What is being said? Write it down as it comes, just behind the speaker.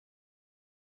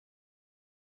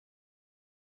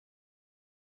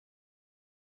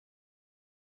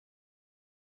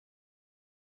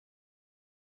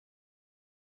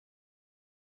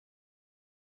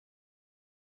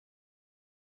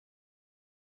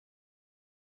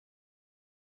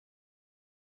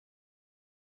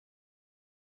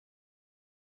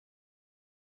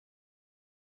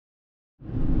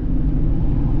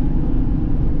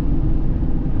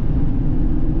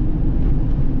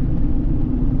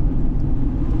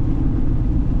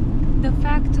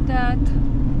that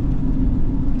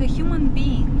the human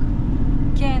being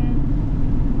can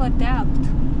adapt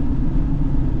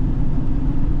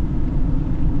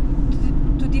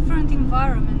to different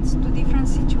environments, to different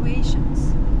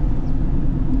situations.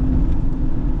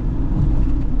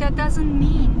 That doesn't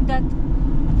mean that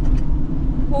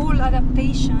all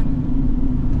adaptation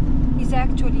is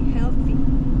actually healthy.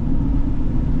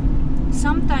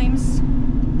 Sometimes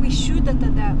we shouldn't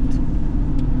adapt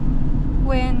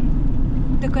when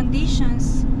the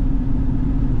conditions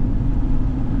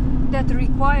that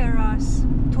require us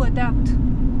to adapt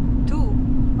to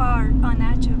are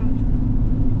unnatural.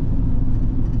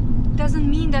 Doesn't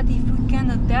mean that if we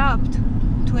can adapt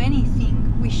to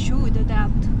anything, we should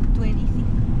adapt to anything.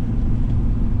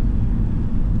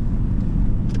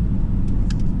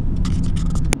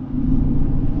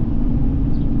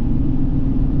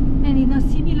 And in a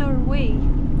similar way,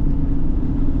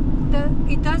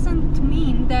 it doesn't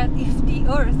mean that if the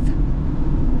earth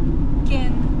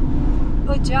can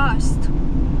adjust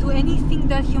to anything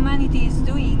that humanity is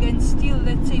doing and still,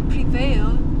 let's say,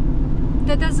 prevail,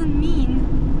 that doesn't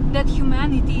mean that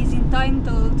humanity is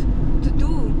entitled to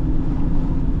do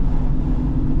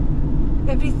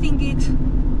everything it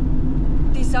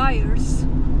desires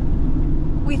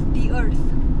with the earth,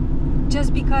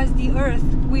 just because the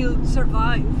earth will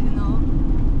survive,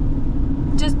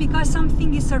 Just because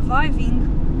something is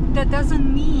surviving, that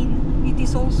doesn't mean it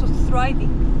is also thriving.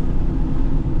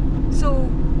 So,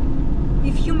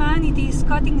 if humanity is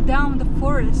cutting down the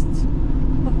forests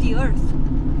of the earth,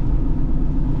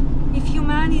 if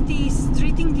humanity is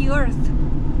treating the earth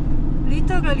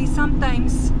literally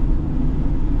sometimes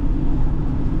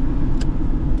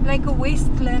like a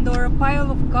wasteland or a pile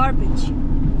of garbage,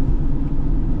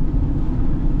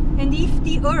 and if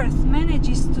the earth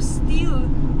manages to still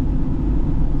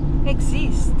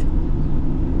exist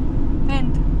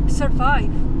and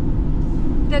survive,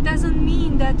 that doesn't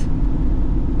mean that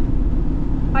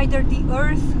either the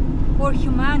earth or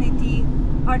humanity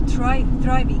are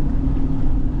thriving.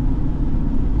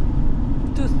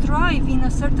 To thrive in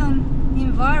a certain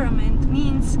environment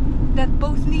means that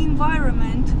both the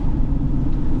environment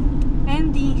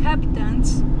and the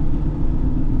inhabitants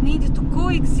need to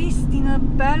coexist in a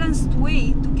balanced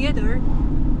way together,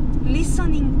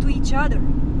 listening to each other.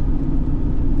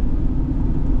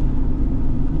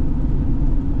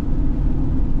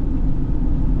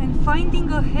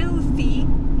 Finding a healthy,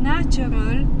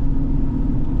 natural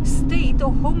state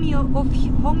of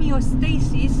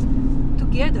homeostasis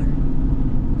together.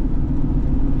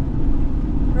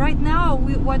 Right now,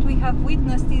 what we have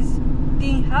witnessed is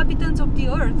the inhabitants of the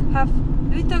earth have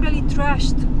literally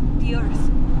trashed the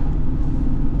earth.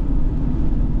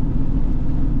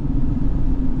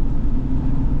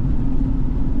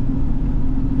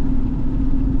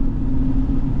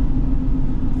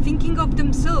 Thinking of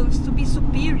themselves to be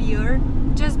superior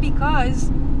just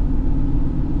because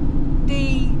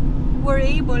they were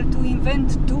able to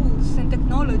invent tools and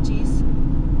technologies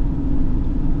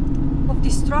of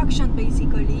destruction,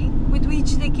 basically, with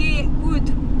which they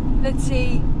could, let's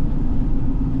say,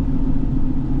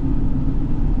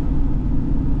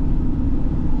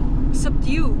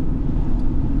 subdue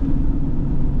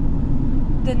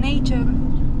the nature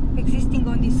existing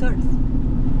on this earth.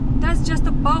 That's just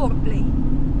a power play.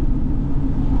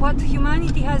 What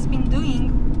humanity has been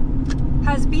doing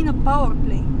has been a power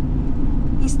play.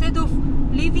 Instead of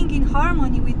living in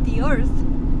harmony with the earth,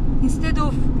 instead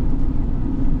of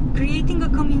creating a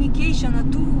communication, a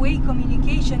two-way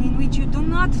communication in which you do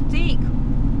not take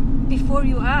before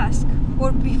you ask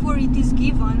or before it is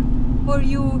given, or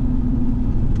you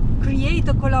create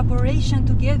a collaboration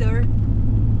together,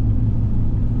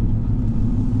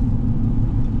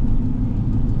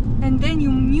 and then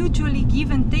you mutually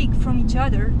give and take from each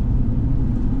other.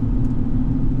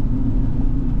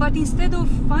 But instead of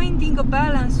finding a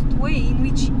balanced way in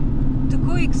which to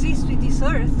coexist with this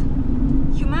earth,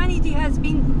 humanity has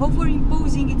been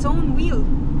overimposing its own will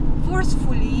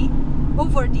forcefully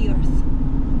over the earth.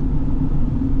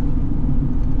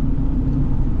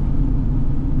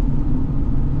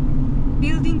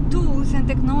 Building tools and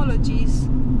technologies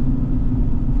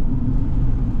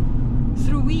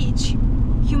through which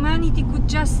humanity could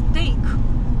just take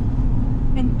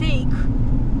and take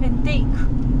and take,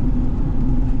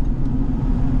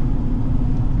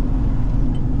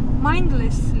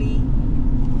 mindlessly,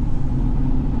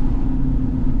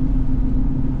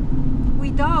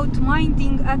 without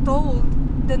minding at all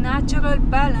the natural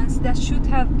balance that should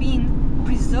have been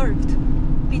preserved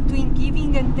between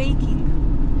giving and taking,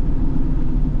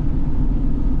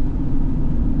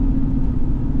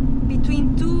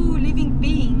 between two living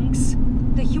beings,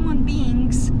 the human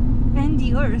beings and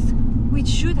the earth, which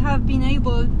should have been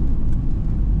able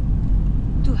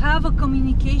to have a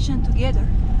communication together.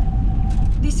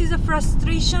 This is a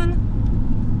frustration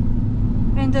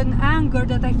and an anger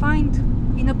that I find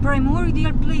in a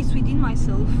primordial place within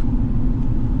myself,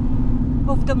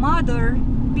 of the mother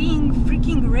being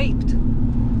freaking raped.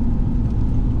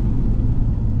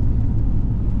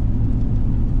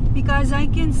 Because I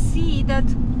can see that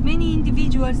many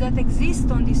individuals that exist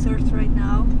on this earth right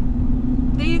now,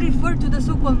 they refer to the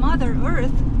so-called Mother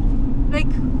Earth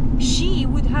like she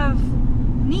would have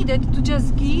needed to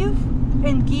just give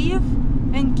and give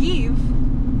and give,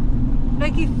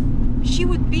 like if she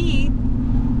would be,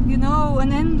 you know,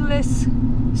 an endless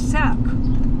sack,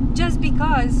 just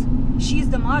because she's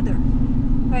the mother.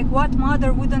 Like, what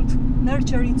mother wouldn't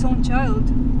nurture its own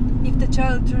child if the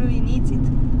child truly needs it?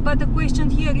 But the question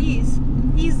here is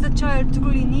the child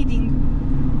truly needing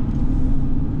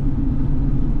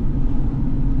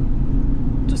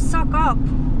to suck up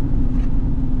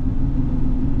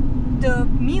the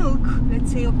milk,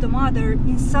 let's say, of the mother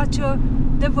in such a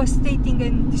devastating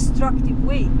and destructive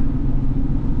way?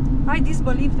 I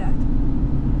disbelieve that.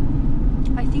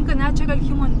 I think a natural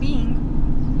human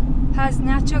being has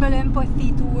natural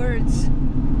empathy towards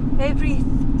every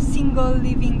single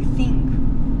living thing.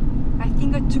 I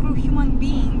think a true human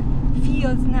being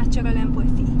feels natural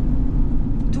empathy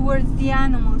towards the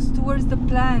animals, towards the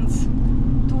plants,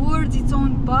 towards its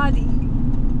own body,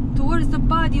 towards the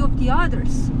body of the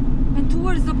others, and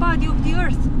towards the body of the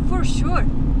earth, for sure.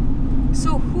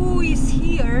 So who is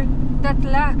here that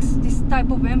lacks this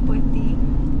type of empathy?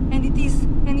 And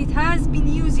it has been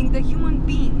using the human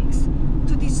beings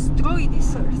to destroy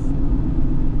this earth,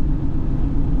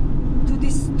 to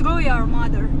destroy our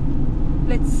mother,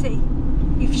 let's say,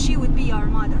 if she would be our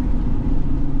mother.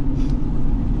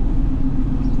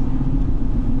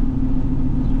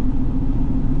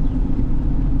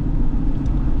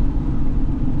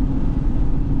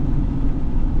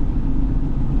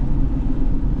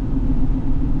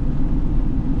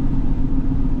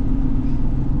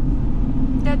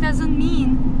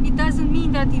 It doesn't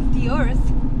mean that if the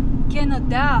earth can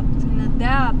adapt and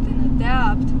adapt and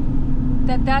adapt,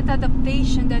 that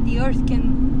adaptation that the earth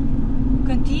can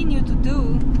continue to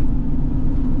do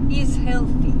is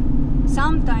healthy.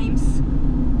 Sometimes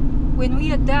when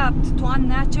we adapt to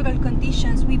unnatural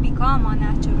conditions, we become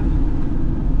unnatural.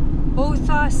 Both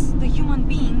us, the human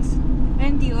beings,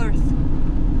 and the earth.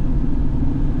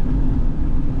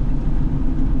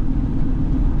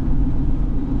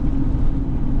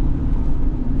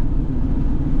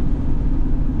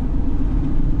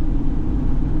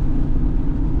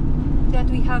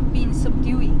 Have been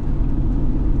subduing.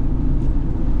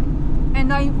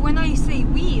 And when I say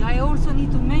we, I also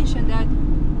need to mention that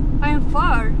I am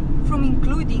far from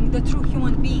including the true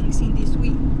human beings in this we.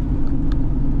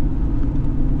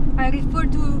 I refer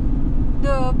to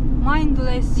the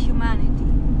mindless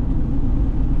humanity,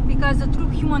 because the true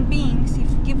human beings,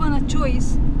 if given a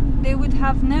choice, they would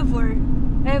have never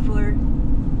ever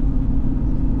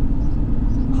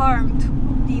harmed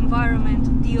the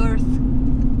environment, the earth,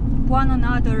 one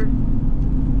another.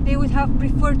 They would have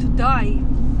preferred to die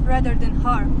rather than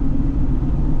harm.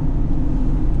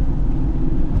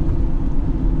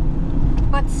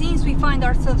 But since we find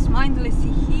ourselves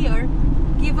mindlessly here,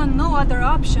 given no other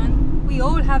option, we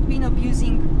all have been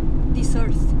abusing this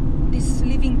earth, this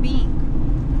living being.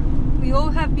 We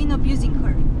all have been abusing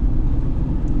her.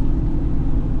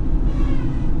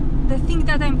 The thing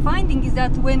that I'm finding is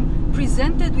that when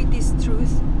presented with this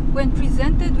truth, when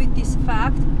presented with this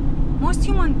fact, most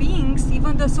human beings,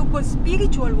 even the so-called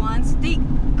spiritual ones, they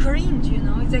cringe, you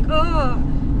know. It's like, oh,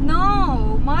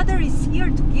 no, Mother is here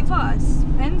to give us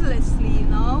endlessly, you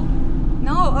know.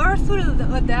 No, Earth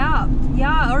will adapt.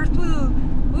 Yeah, Earth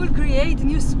will create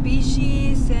new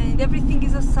species, and everything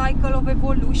is a cycle of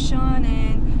evolution,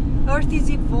 and Earth is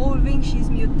evolving, she's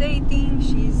mutating,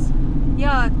 she's...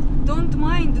 Yeah, don't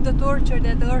mind the torture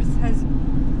that Earth has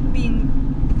been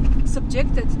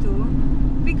subjected to,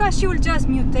 because she will just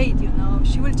mutate, you know.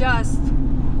 She will just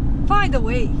find a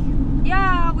way.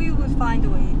 Yeah, we will find a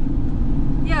way.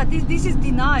 Yeah, this is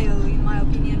denial, in my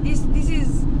opinion. This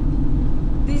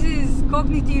is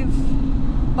cognitive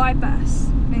bypass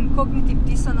and cognitive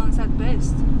dissonance at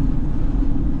best.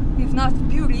 If not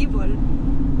pure evil,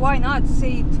 why not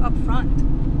say it up front?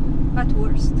 At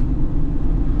worst.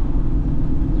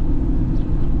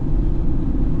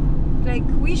 Like,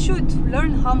 we should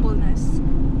learn humbleness.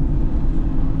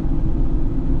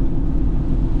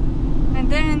 And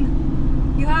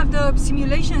then you have the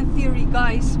simulation theory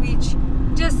guys, which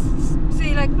just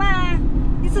say like,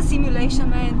 man, it's a simulation,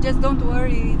 man, just don't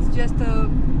worry, it's just a,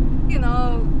 you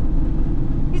know,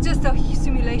 it's just a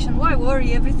simulation. Why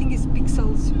worry? Everything is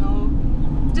pixels, you know.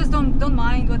 Just don't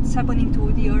mind what's happening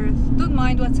to the earth. Don't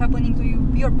mind what's happening to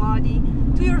you, your body,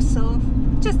 to yourself.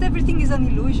 Just everything is an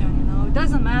illusion, you know. It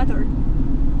doesn't matter.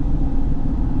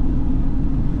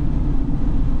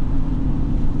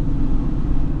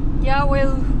 Yeah,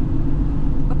 well,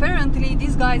 apparently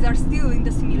these guys are still in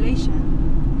the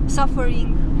simulation,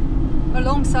 suffering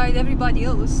alongside everybody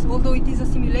else. Although it is a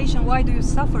simulation, why do you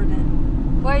suffer then?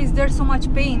 Why is there so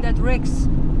much pain that wrecks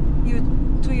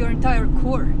you to your entire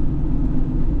core?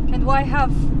 And why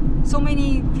have so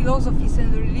many philosophies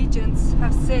and religions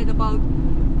have said about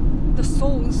the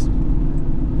souls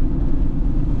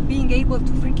being able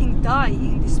to freaking die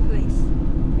in this place?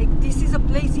 Like, this is a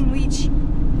place in which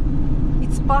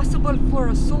it's possible for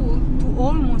a soul to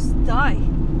almost die.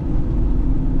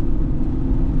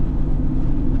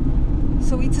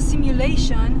 So it's a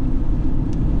simulation,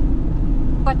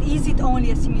 but is it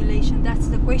only a simulation? That's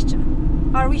the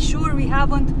question. Are we sure we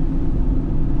haven't,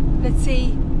 let's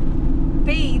say,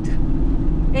 paid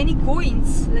any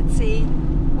coins, let's say,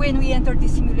 when we entered the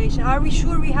simulation? Are we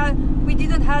sure we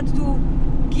didn't have to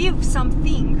give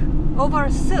something of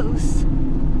ourselves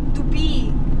to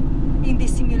be in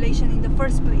this simulation in the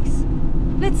first place?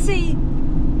 Let's say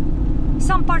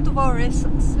some part of our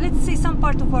essence, let's say some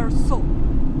part of our soul.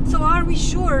 So are we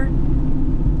sure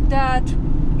that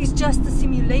it's just a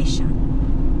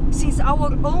simulation, since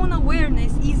our own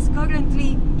awareness is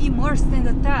currently immersed and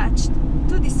attached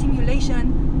to the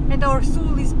simulation, and our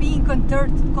soul is being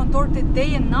contorted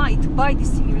day and night by the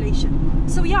simulation?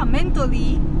 So yeah,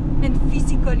 mentally and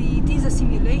physically it is a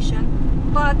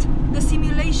simulation, but the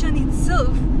simulation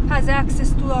itself has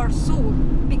access to our soul,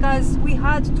 because we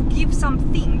had to give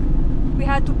something, we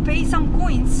had to pay some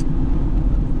coins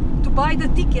to buy the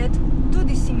ticket to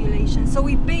this simulation. So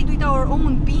we paid with our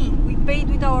own being, we paid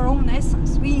with our own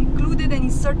essence, we included and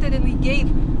inserted and we gave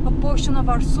a portion of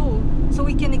our soul so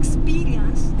we can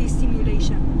experience this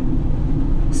simulation.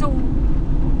 So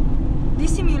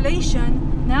this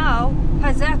simulation now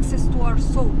has access to our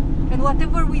soul, and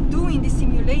whatever we do in this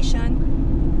simulation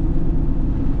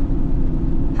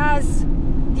has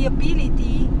the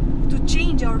ability to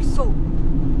change our soul.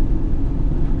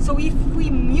 So if we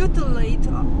mutilate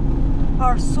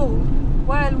our soul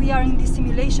while we are in this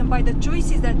simulation by the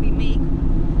choices that we make,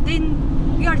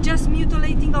 then we are just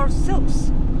mutilating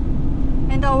ourselves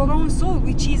and our own soul,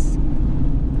 which is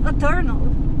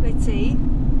eternal, let's say.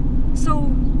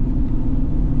 So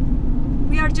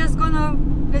we are just gonna,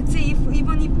 let's say,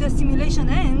 even if the simulation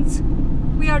ends,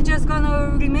 we are just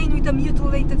gonna remain with a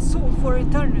mutilated soul for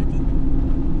eternity.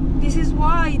 This is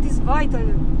why it is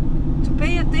vital to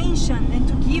pay attention and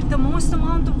to give the most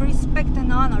amount of respect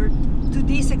and honor to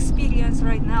this experience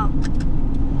right now.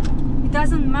 It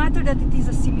doesn't matter that it is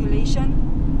a simulation,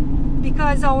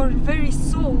 because our very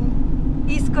soul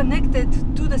is connected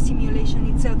to the simulation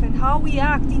itself, and how we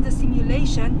act in the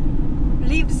simulation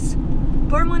leaves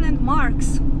permanent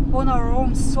marks on our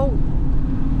own soul.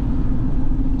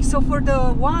 So for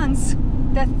the ones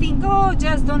that think, oh,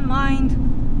 just don't mind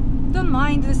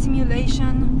the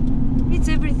simulation, it's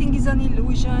everything is an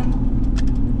illusion,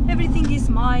 everything is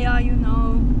Maya, you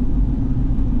know,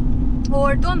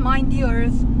 or don't mind the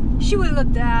earth, she will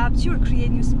adapt, she will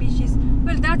create new species.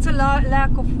 Well, that's a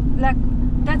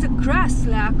that's a crass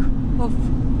lack of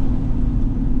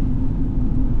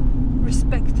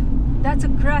respect. That's a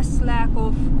crass lack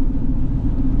of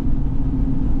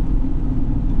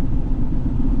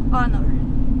honor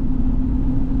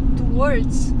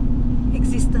towards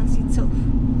existence itself.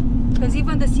 Because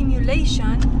even the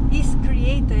simulation is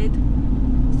created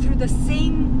through the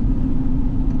same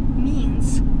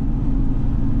means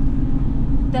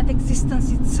that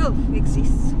existence itself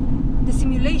exists. The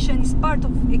simulation is part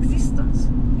of existence.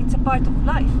 It's a part of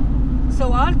life.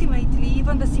 So ultimately,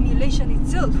 even the simulation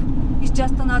itself is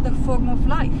just another form of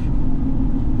life.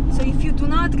 So if you do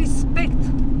not respect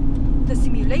the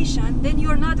simulation, then you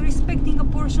are not respecting a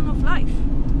portion of life.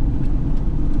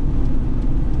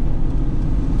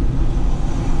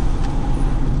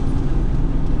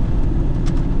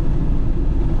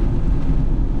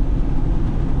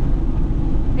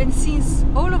 And since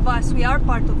all of us, we are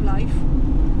part of life,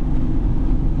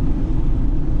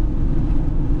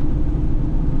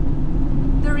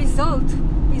 the result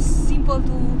is simple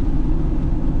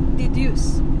to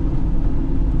deduce.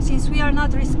 Since we are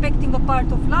not respecting a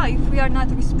part of life, we are not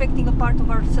respecting a part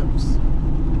of ourselves.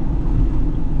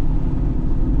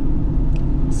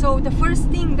 So the first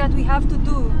thing that we have to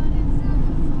do,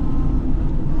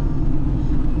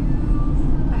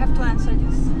 I have to answer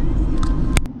this.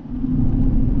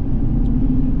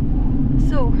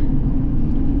 So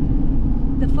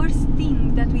the first thing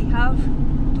thing that we have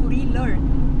to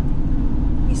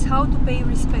relearn is how to pay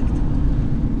respect.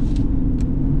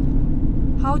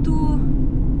 How to,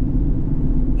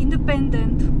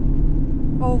 independent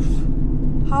of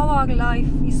how our life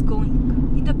is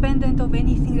going, independent of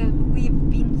anything that we've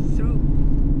been through.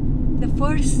 The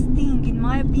first thing, in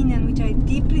my opinion, which I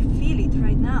deeply feel it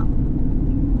right now,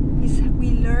 is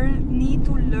we need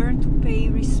to learn to pay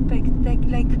respect.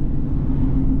 Like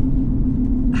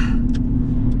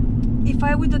if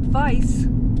I would advise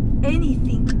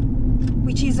anything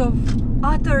which is of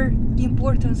utter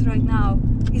importance right now,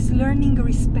 is learning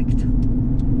respect.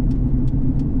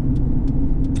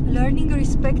 Learning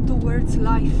respect towards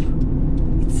life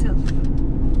itself.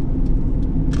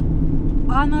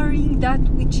 Honoring that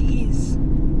which is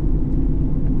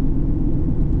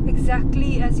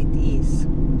exactly as it is.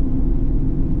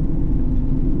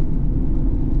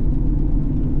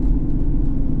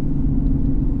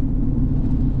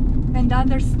 And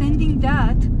understanding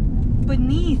that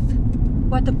beneath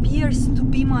what appears to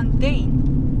be mundane,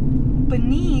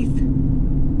 beneath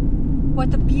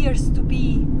what appears to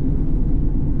be,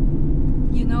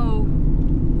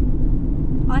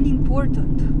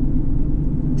 unimportant,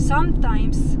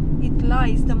 sometimes it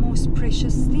lies the most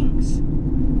precious things.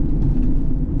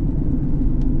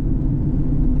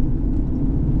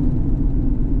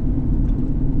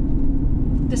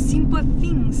 The simple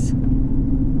things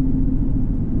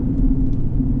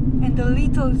and the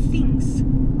little things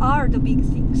are the big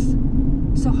things.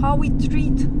 So how we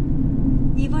treat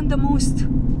even the most,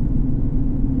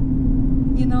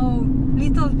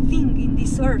 little thing in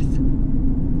this earth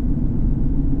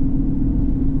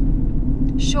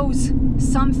shows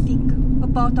something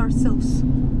about ourselves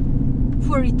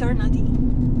for eternity.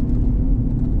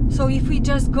 So if we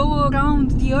just go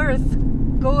around the earth,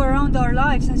 go around our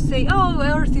lives and say, oh,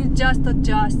 earth is just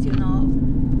adjust,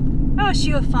 oh,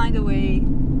 she'll find a way.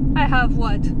 I have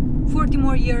 40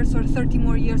 more years or 30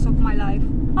 more years of my life.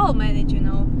 I'll manage,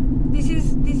 This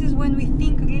is when we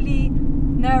think really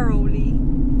narrowly,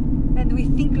 and we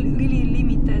think really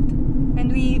limited,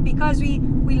 and because we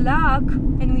lack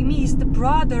and we miss the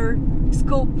broader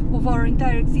scope of our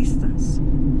entire existence.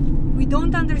 We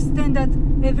don't understand that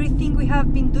everything we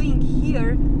have been doing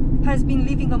here has been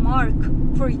leaving a mark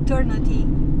for eternity,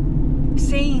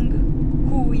 saying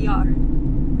who we are.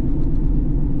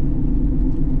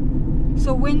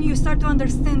 So when you start to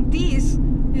understand this,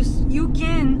 you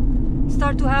can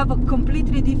start to have a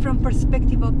completely different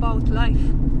perspective about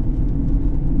life.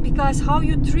 Because how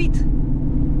you treat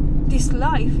this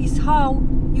life is how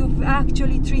you've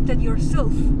actually treated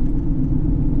yourself.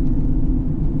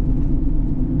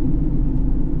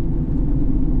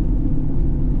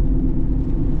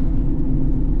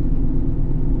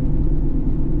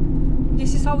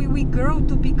 This is how we grow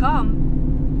to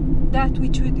become that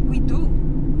which we do.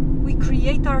 We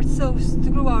create ourselves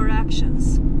through our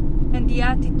actions and the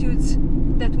attitudes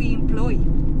that we employ.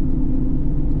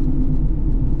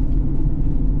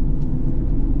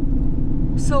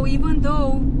 So even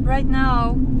though right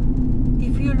now,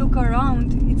 if you look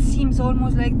around, it seems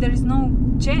almost like there is no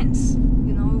chance,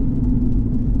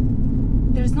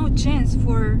 there's no chance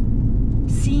for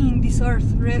seeing this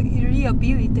earth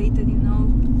rehabilitated,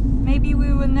 Maybe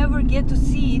we will never get to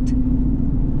see it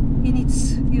in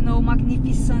its,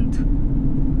 magnificent,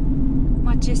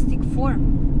 majestic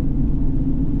form.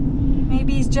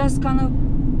 Maybe it's just gonna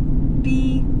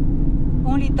be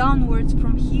only downwards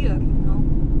from here,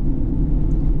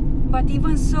 But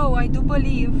even so, I do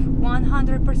believe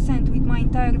 100% with my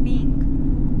entire being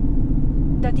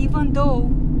that even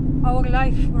though our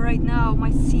life right now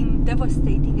might seem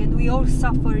devastating and we all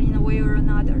suffer in a way or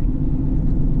another,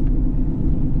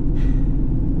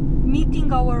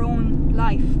 meeting our own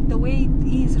life the way it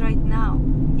is right now,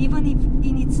 even if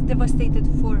in its devastated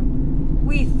form,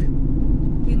 with,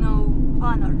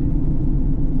 honor,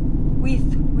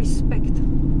 with respect,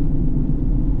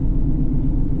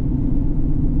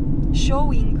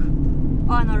 showing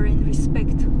honor and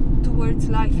respect towards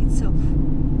life itself.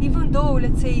 Even though,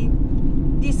 let's say,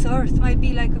 this earth might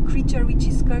be like a creature which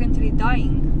is currently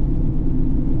dying,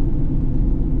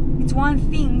 it's one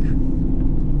thing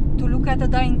to look at a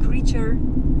dying creature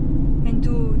and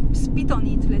to spit on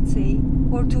it, let's say,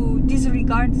 or to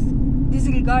disregard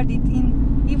it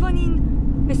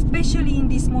especially in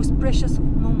these most precious of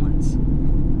moments.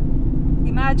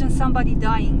 Imagine somebody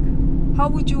dying. How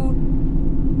would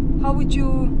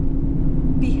you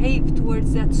behave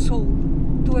towards that soul,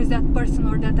 towards that person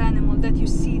or that animal that you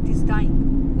see it is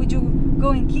dying? Would you go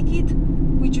and kick it?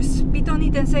 Would you spit on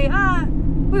it and say,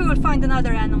 we will find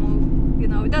another animal,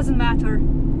 it doesn't matter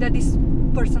that this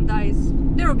person dies,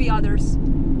 there will be others,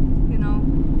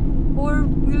 Or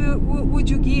would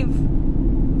you give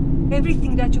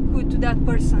everything that you could to that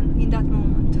person in that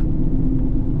moment?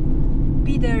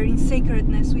 Be there in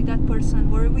sacredness with that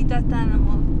person or with that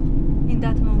animal in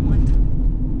that moment.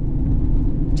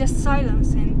 Just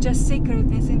silence and just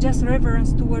sacredness and just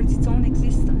reverence towards its own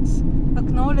existence,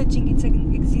 acknowledging its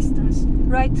existence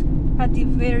right at the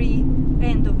very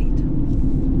end of it.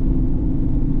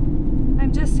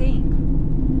 I'm just saying,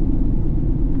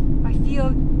 I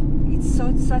feel it's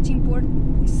such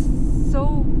important. It's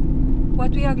so,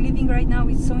 what we are living right now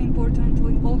is so important,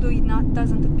 although it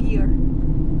doesn't appear.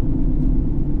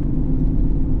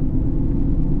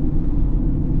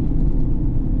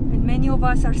 And many of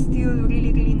us are still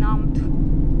really, really numbed.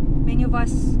 Many of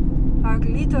us are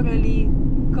literally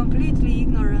completely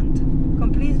ignorant,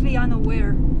 completely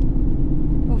unaware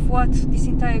of what this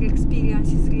entire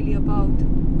experience is really about.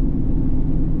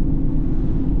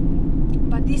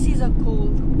 But this is a call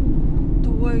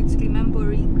towards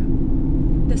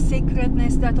remembering the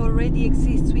sacredness that already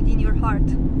exists within your heart.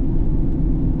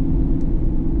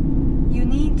 You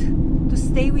need to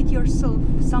stay with yourself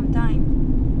some time.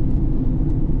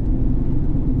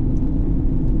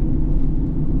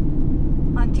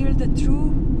 Until the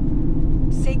true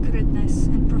sacredness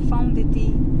and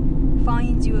profundity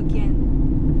finds you again.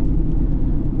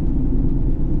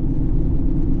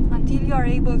 Until you are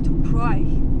able to cry,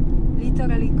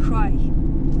 literally cry.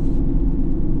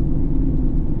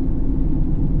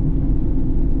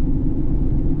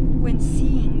 When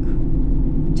seeing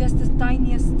just the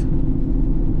tiniest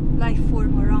life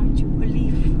form around you, a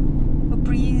leaf, a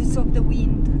breeze of the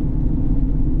wind,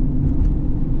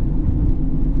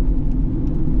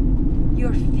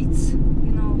 your feet,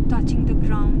 touching the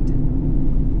ground,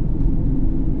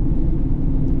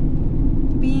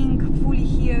 being fully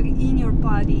here in your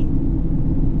body,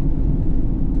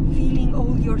 feeling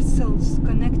all your cells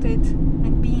connected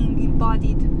and being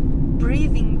embodied,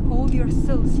 breathing all your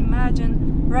cells.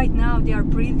 Imagine right now they are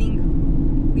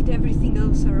breathing with everything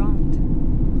else around.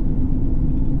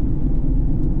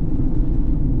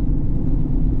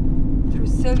 Through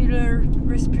cellular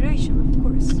respiration, of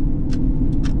course.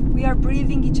 We are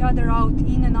breathing each other out,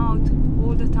 in and out,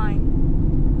 all the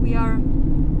time. We are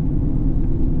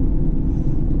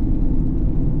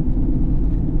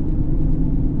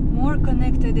more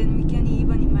connected than we can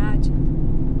even imagine.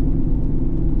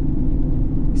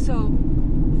 So,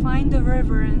 find the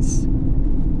reverence,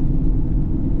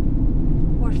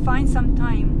 or find some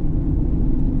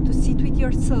time to sit with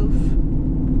yourself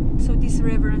so this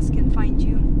reverence can find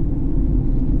you.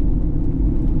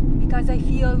 Because I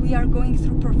feel we are going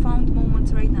through profound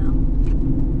moments right now.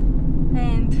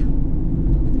 And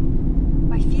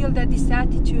I feel that this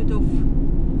attitude of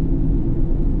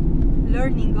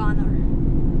learning honor,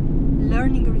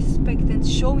 learning respect, and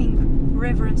showing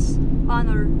reverence,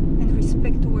 honor, and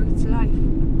respect towards life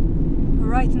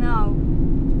right now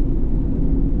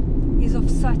is of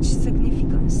such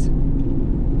significance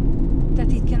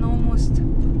that it can almost,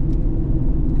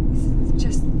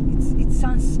 it's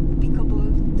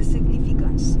unspeakable, the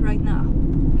significance right now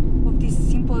of this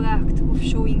simple act of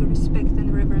showing respect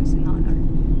and reverence and honor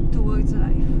towards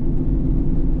life.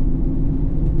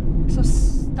 So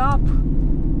stop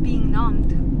being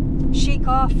numbed, shake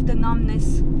off the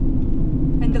numbness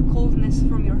and the coldness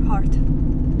from your heart,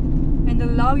 and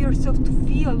allow yourself to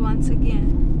feel once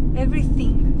again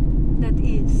everything that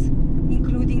is,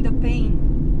 including the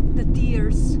pain, the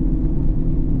tears,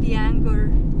 the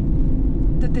anger,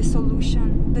 the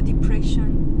dissolution, the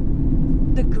depression,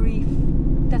 the grief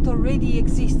that already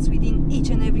exists within each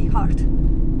and every heart,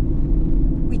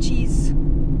 which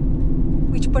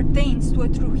pertains to a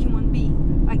true human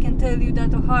being. I can tell you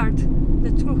that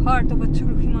the true heart of a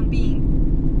true human being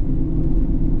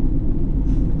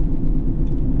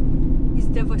is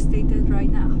devastated right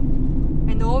now.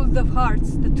 And all the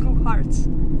hearts, the true hearts,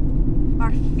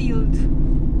 are filled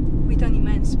with an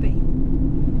immense pain.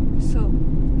 So,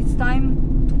 it's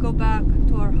time to go back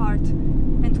to our heart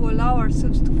and to allow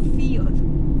ourselves to feel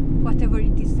whatever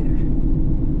it is there.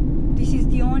 This is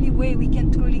the only way we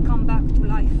can truly come back to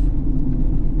life.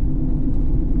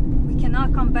 We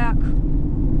cannot come back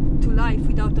to life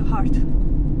without the heart.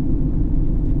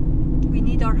 We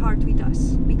need our heart with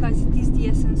us because it is the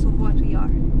essence of what we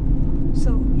are.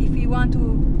 So if we want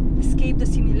to escape the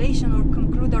simulation or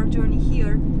conclude our journey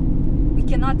here, we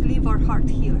cannot leave our heart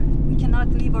here. We cannot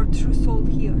leave our true soul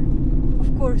here.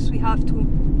 Of course, we have to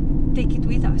take it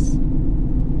with us.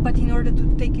 But in order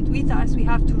to take it with us, we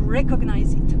have to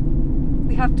recognize it.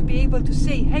 We have to be able to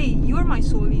say, hey, you're my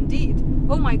soul indeed.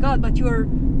 Oh my God, but you're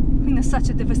in such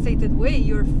a devastated way.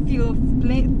 You're full of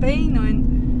pain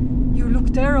and you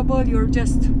look terrible. You're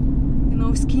just,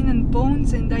 know, skin and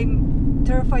bones, and I'm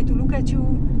terrified to look at you.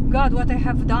 God, what I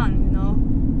have done, you know.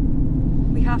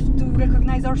 We have to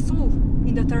recognize our soul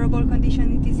in the terrible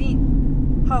condition it is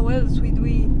in. How else will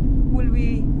we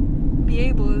be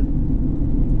able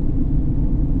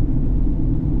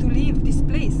to leave this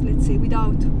place, let's say,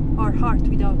 without our heart,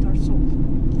 without our soul?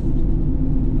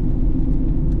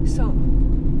 So,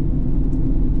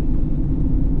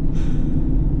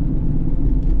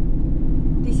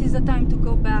 this is the time to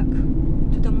go back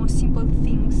to the most simple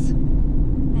things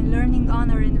and learning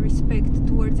honor and respect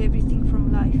towards everything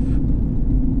from life.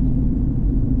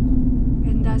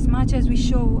 And as much as we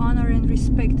show honor and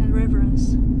respect and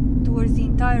reverence towards the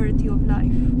entirety of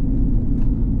life,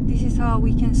 this is how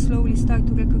we can slowly start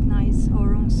to recognize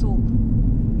our own soul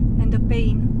and the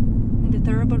pain and the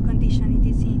terrible condition it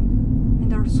is in.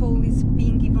 And our soul is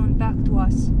being given back to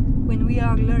us when we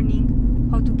are learning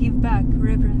how to give back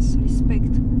reverence,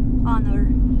 respect, honor,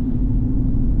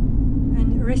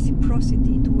 and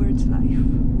reciprocity towards life.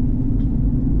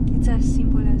 It's as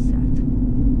simple as that.